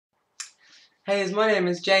Hey, my name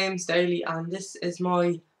is James Daly, and this is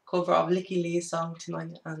my cover of Lykki's song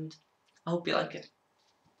tonight, and I hope you like it.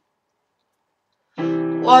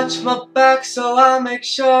 Watch my back so I'll make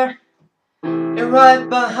sure you're right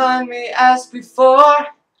behind me as before.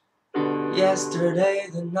 Yesterday,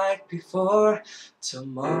 the night before,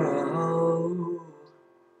 tomorrow.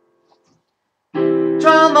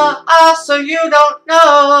 Drama eyes so you don't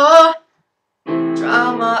know.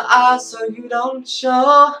 Drama eyes so you don't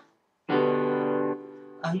show.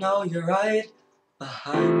 I know you're right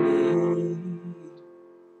behind me.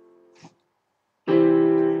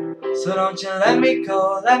 So don't you let me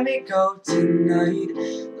go tonight.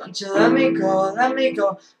 Don't you let me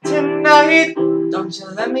go tonight. Don't you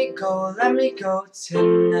let me go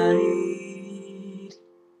tonight.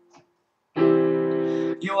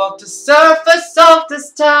 You walk the surface of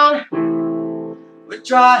this town with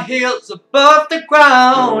dry heels above the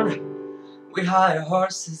ground. We hire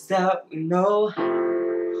horses that we know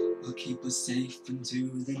will keep us safe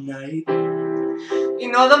into the night.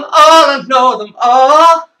 You know them all, I know them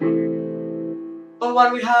all, but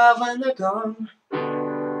what we have when they're gone.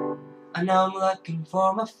 And now I'm looking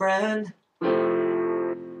for my friend,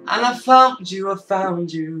 and I found you.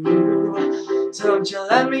 So don't you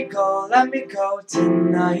let me go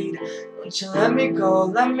tonight. Don't you let me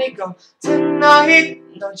go tonight.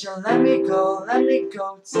 Don't you let me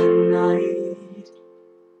go tonight.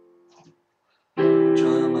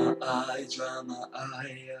 Drama eye, drama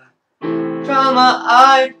eye, drama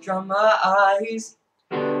eye, drama eyes,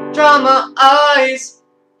 drama eyes,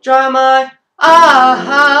 drama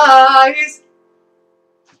eyes.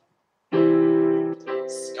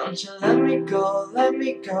 Don't you let me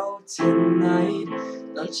go tonight.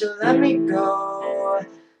 Don't you let me go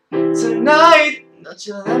tonight. Don't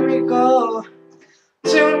you let me go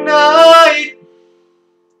tonight.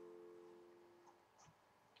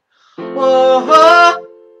 Oh,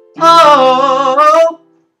 oh,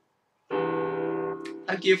 oh.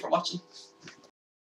 Thank you for watching.